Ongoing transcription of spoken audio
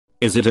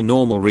Is it a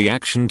normal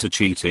reaction to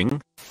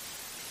cheating?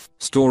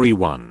 Story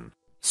 1.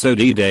 So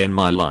D-Day in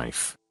my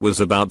life was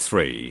about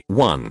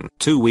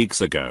 2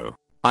 weeks ago.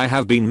 I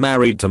have been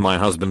married to my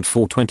husband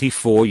for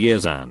 24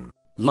 years and,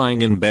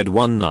 lying in bed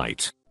one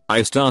night,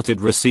 I started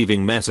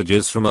receiving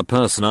messages from a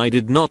person I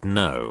did not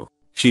know.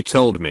 She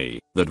told me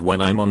that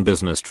when I'm on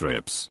business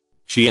trips,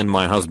 she and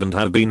my husband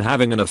have been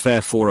having an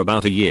affair for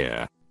about a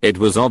year. It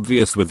was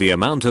obvious with the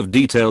amount of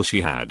detail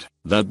she had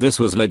that this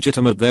was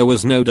legitimate, there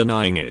was no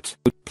denying it.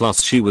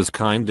 Plus she was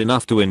kind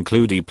enough to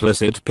include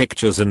explicit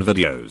pictures and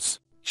videos.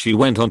 She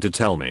went on to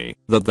tell me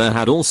that there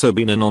had also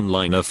been an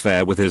online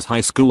affair with his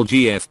high school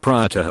GF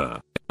prior to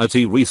her, a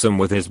threesome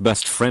with his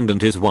best friend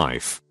and his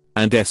wife,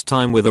 and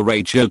time with a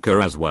rape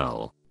joker as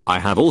well. I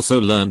have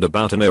also learned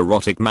about an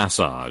erotic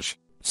massage.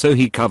 So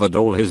he covered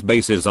all his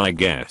bases, I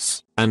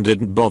guess, and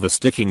didn't bother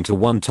sticking to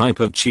one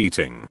type of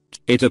cheating.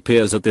 It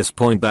appears at this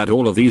point that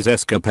all of these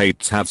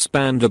escapades have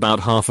spanned about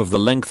half of the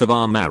length of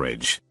our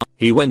marriage.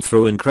 He went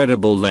through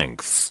incredible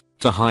lengths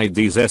to hide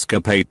these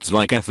escapades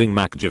like effing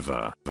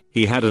MacGyver.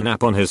 He had an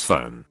app on his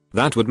phone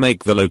that would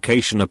make the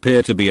location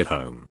appear to be at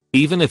home,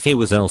 even if he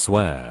was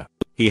elsewhere.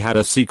 He had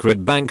a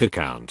secret bank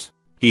account.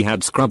 He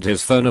had scrubbed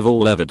his phone of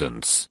all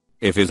evidence.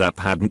 If his app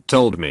hadn't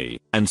told me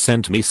and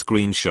sent me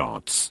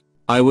screenshots,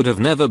 I would have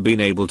never been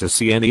able to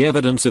see any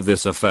evidence of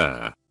this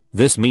affair.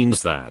 This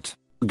means that,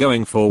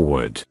 going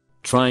forward,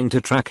 trying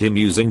to track him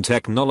using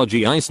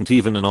technology isn't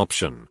even an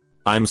option.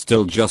 I'm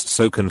still just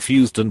so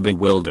confused and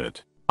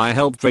bewildered. I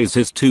helped raise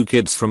his 2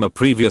 kids from a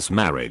previous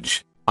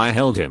marriage. I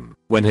held him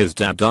when his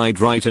dad died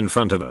right in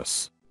front of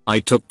us. I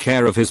took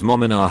care of his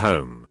mom in our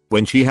home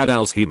when she had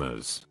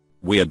Alzheimer's.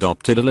 We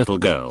adopted a little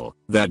girl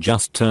that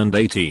just turned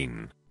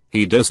 18.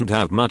 He doesn't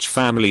have much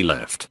family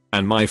left,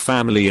 and my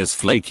family is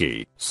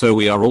flaky, so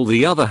we are all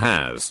the other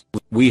has.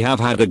 We have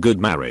had a good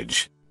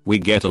marriage. We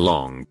get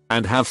along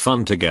and have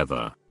fun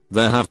together.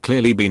 There have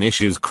clearly been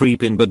issues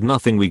creeping, but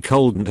nothing we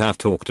couldn't have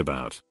talked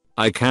about.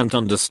 I can't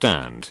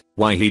understand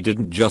why he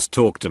didn't just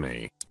talk to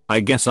me. I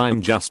guess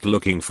I'm just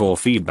looking for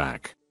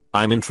feedback.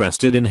 I'm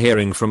interested in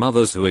hearing from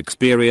others who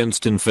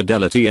experienced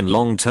infidelity in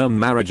long-term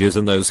marriages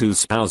and those whose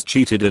spouse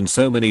cheated in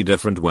so many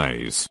different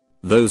ways.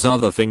 Those are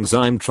the things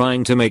I'm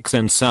trying to make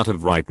sense out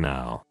of right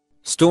now.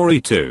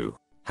 Story 2.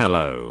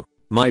 Hello.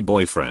 My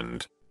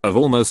boyfriend, of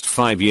almost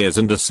 5 years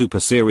and a super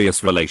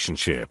serious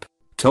relationship,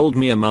 told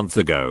me a month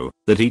ago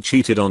that he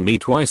cheated on me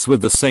twice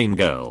with the same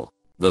girl.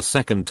 The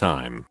second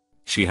time,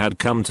 she had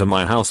come to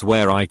my house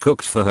where I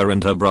cooked for her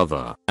and her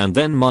brother, and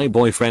then my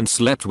boyfriend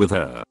slept with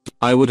her.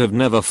 I would have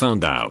never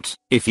found out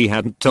if he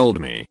hadn't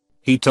told me.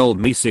 He told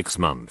me 6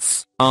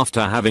 months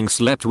after having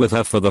slept with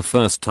her for the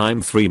first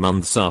time, 3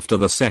 months after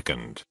the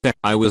second.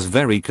 I was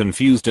very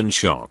confused and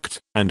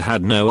shocked and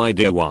had no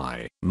idea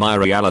why. My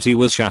reality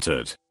was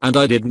shattered and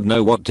I didn't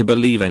know what to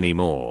believe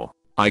anymore.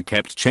 I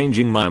kept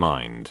changing my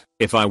mind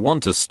if I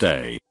want to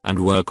stay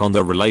and work on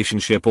the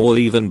relationship or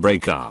even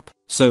break up.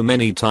 So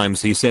many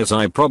times he says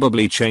I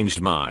probably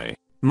changed my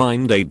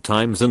mind 8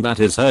 times and that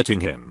is hurting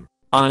him.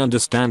 I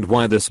understand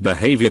why this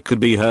behavior could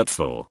be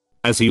hurtful,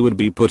 as he would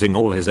be putting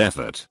all his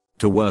effort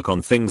to work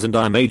on things and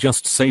I may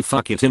just say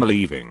fuck it, I'm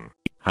leaving.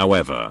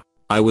 However,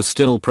 I was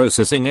still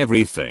processing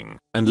everything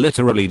and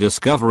literally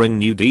discovering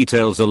new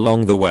details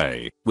along the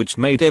way, which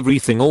made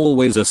everything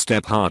always a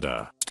step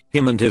harder.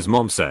 Him and his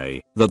mom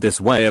say that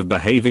this way of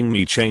behaving,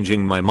 me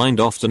changing my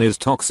mind, often is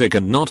toxic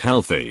and not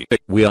healthy.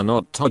 We are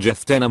not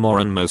together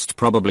anymore and most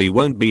probably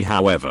won't be.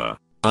 However,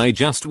 I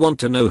just want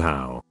to know,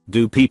 how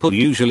do people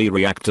usually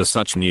react to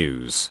such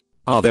news?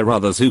 Are there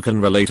others who can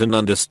relate and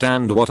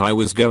understand what I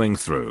was going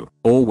through,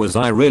 or was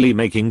I really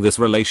making this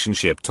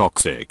relationship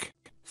toxic?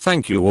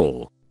 Thank you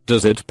all.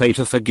 Does it pay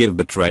to forgive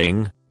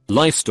betraying?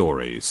 Life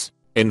stories.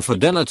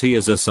 Infidelity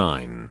is a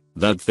sign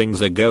that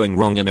things are going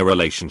wrong in a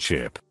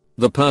relationship.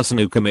 The person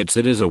who commits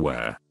it is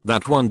aware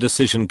that one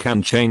decision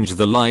can change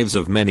the lives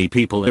of many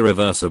people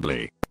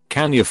irreversibly.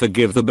 Can you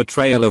forgive the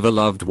betrayal of a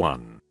loved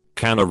one?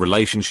 Can a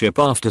relationship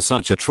after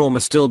such a trauma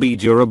still be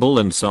durable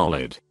and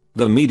solid?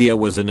 The media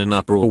was in an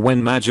uproar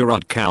when Maja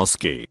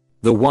Rutkowski,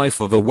 the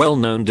wife of a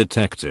well-known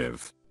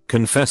detective,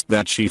 confessed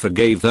that she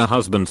forgave her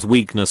husband's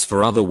weakness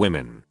for other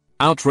women.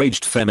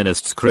 Outraged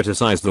feminists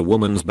criticized the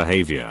woman's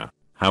behavior.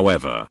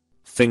 However,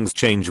 things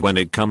change when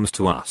it comes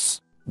to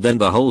us. Then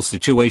the whole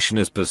situation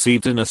is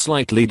perceived in a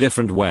slightly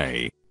different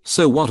way.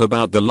 So what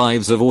about the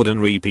lives of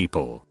ordinary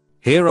people?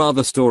 Here are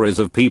the stories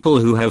of people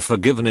who have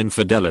forgiven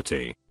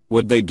infidelity.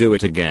 Would they do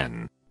it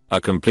again? A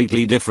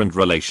completely different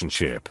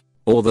relationship.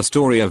 Or the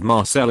story of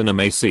Marcel and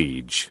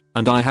Massage,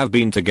 and I have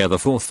been together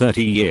for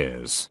 30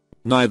 years.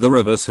 Neither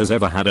of us has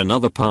ever had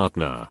another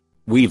partner.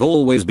 We've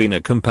always been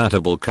a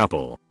compatible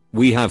couple.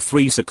 We have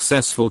 3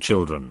 successful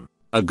children,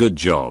 a good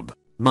job,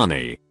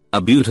 money,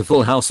 a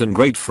beautiful house and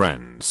great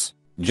friends.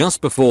 Just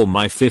before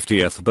my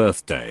 50th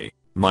birthday,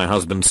 my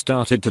husband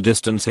started to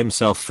distance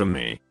himself from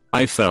me.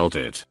 I felt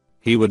it.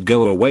 He would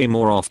go away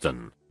more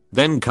often,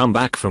 then come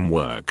back from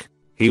work.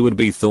 He would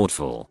be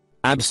thoughtful,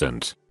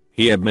 absent.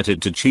 He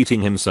admitted to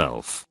cheating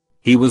himself.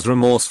 He was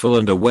remorseful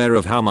and aware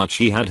of how much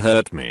he had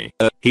hurt me.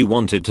 He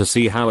wanted to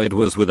see how it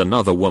was with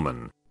another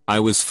woman. I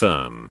was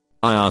firm.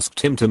 I asked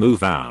him to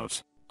move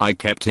out. I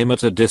kept him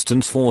at a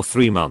distance for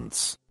 3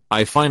 months.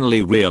 I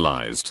finally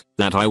realized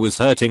that I was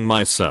hurting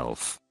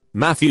myself.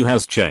 Matthew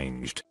has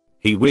changed.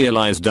 He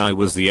realized I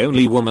was the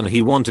only woman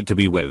he wanted to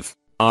be with.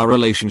 Our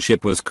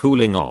relationship was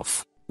cooling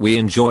off. We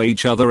enjoy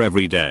each other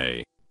every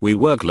day. We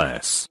work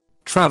less,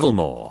 travel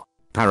more.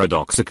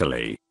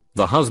 Paradoxically,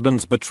 the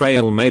husband's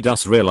betrayal made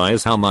us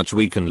realize how much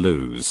we can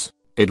lose.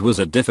 It was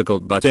a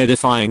difficult but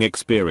edifying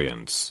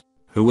experience.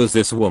 Who was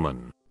this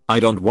woman? I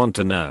don't want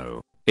to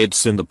know.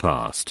 It's in the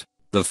past.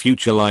 The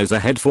future lies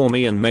ahead for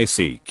me and may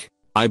seek.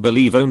 I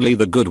believe only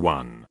the good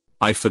one.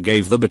 I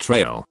forgave the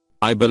betrayal.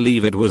 I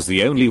believe it was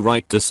the only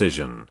right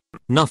decision.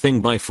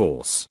 Nothing by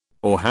force.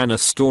 Or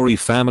Hannah's story.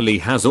 Family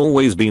has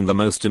always been the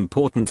most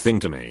important thing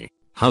to me.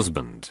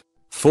 Husband.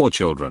 4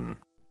 children.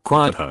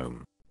 Quiet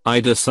home. I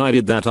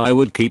decided that I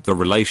would keep the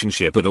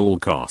relationship at all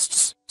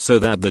costs, so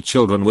that the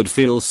children would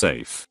feel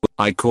safe.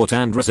 I caught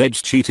Andrew's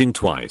edge cheating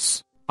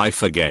twice. I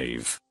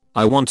forgave.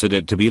 I wanted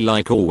it to be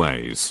like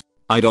always.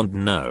 I don't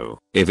know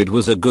if it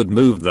was a good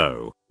move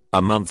though.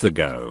 A month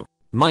ago,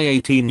 my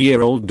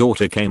 18-year-old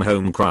daughter came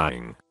home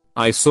crying.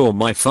 I saw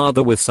my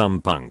father with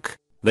some punk.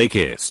 They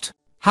kissed.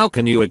 How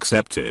can you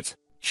accept it?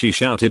 She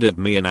shouted at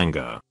me in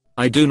anger.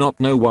 I do not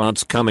know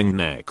what's coming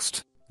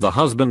next. The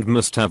husband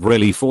must have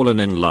really fallen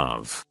in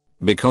love,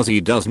 because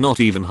he does not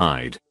even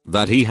hide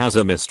that he has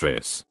a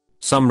mistress.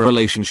 Some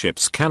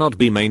relationships cannot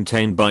be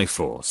maintained by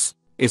force,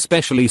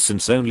 especially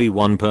since only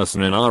one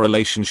person in our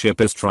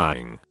relationship is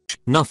trying.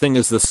 Nothing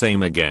is the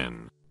same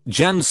again.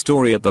 Jan's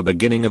story at the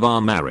beginning of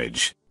our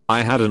marriage.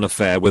 I had an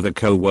affair with a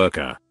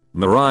co-worker.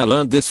 Mariah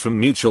learned this from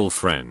mutual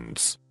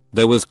friends.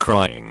 There was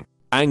crying,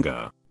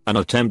 anger, an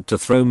attempt to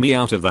throw me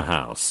out of the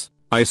house.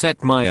 I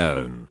set my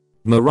own.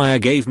 Mariah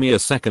gave me a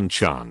second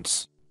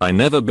chance. I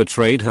never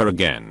betrayed her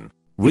again.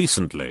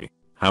 Recently,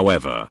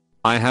 however,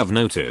 I have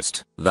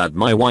noticed that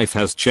my wife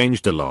has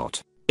changed a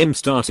lot. I'm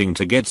starting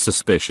to get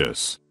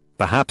suspicious.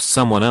 Perhaps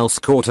someone else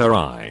caught her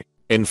eye.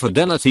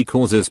 Infidelity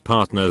causes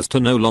partners to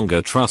no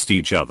longer trust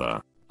each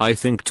other. I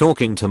think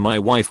talking to my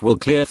wife will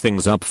clear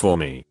things up for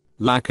me.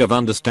 Lack of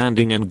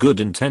understanding and good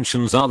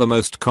intentions are the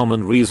most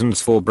common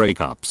reasons for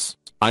breakups.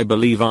 I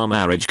believe our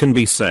marriage can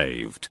be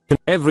saved.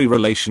 Every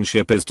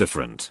relationship is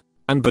different,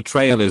 and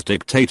betrayal is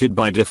dictated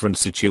by different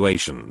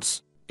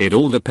situations. It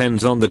all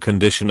depends on the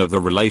condition of the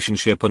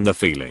relationship and the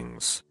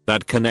feelings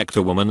that connect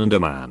a woman and a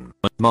man.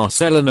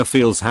 Marcelina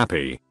feels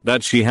happy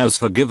that she has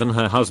forgiven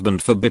her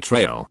husband for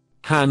betrayal.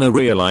 Hannah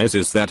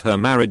realizes that her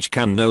marriage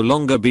can no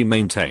longer be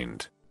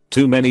maintained.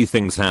 Too many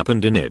things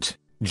happened in it.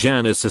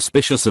 Jan is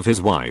suspicious of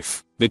his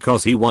wife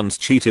because he once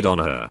cheated on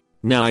her.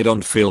 Now I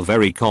don't feel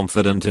very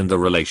confident in the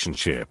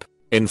relationship.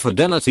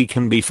 Infidelity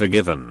can be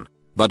forgiven,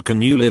 but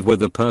can you live with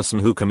the person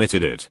who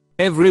committed it?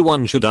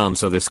 Everyone should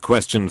answer this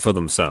question for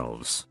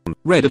themselves.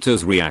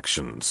 Redditor's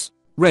reactions.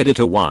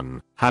 Redditor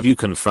 1. Have you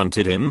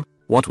confronted him?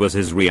 What was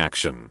his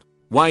reaction?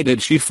 Why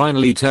did she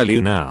finally tell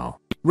you now?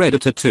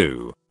 Redditor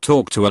 2.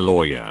 Talk to a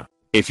lawyer.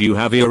 If you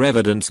have your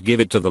evidence, give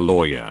it to the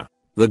lawyer.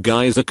 The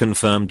guy's a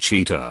confirmed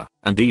cheater,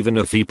 and even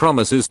if he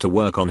promises to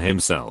work on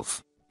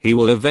himself, he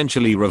will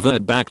eventually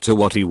revert back to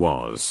what he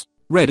was.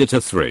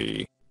 Redditor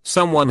 3.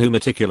 Someone who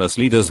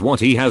meticulously does what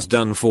he has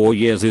done for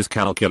years is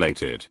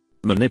calculated,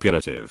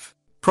 manipulative,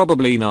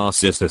 probably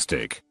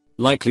narcissistic,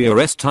 likely a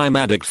rest time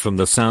addict from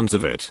the sounds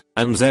of it,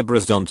 and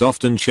zebras don't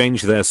often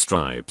change their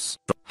stripes.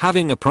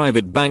 Having a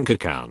private bank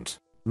account,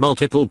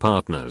 multiple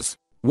partners.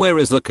 Where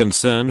is the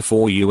concern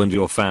for you and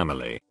your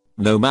family?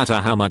 No matter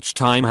how much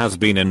time has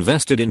been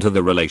invested into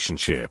the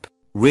relationship,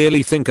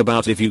 really think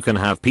about if you can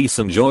have peace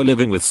and joy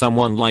living with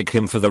someone like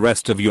him for the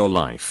rest of your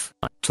life.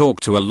 Talk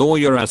to a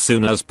lawyer as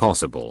soon as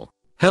possible.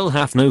 Hell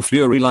hath no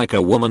fury like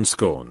a woman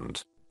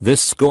scorned.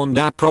 This scorned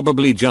app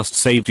probably just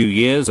saved you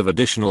years of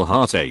additional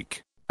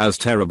heartache. As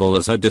terrible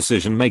as her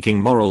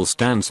decision-making moral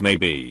stance may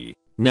be,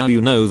 now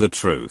you know the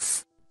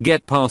truth.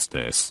 Get past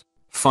this.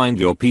 Find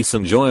your peace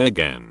and joy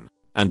again.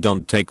 And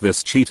don't take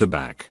this cheater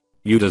back.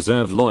 You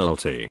deserve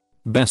loyalty.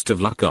 Best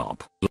of luck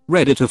op.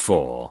 Redditor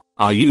 4.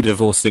 Are you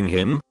divorcing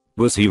him?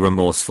 Was he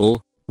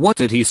remorseful? What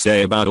did he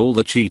say about all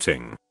the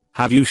cheating?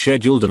 Have you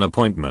scheduled an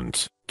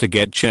appointment to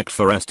get checked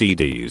for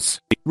STDs?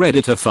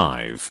 Redditor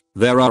 5.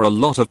 There are a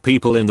lot of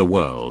people in the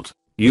world.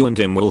 You and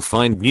him will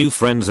find new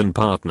friends and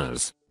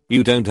partners.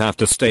 You don't have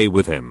to stay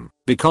with him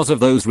because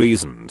of those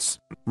reasons.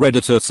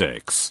 Redditor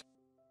 6.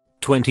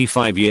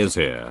 25 years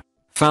here.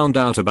 Found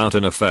out about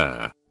an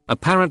affair.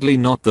 Apparently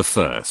not the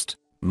first.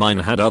 Mine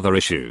had other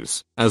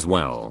issues as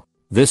well.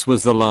 This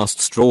was the last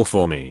straw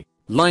for me.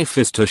 Life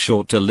is too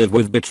short to live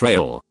with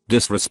betrayal,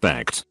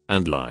 disrespect,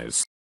 and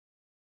lies.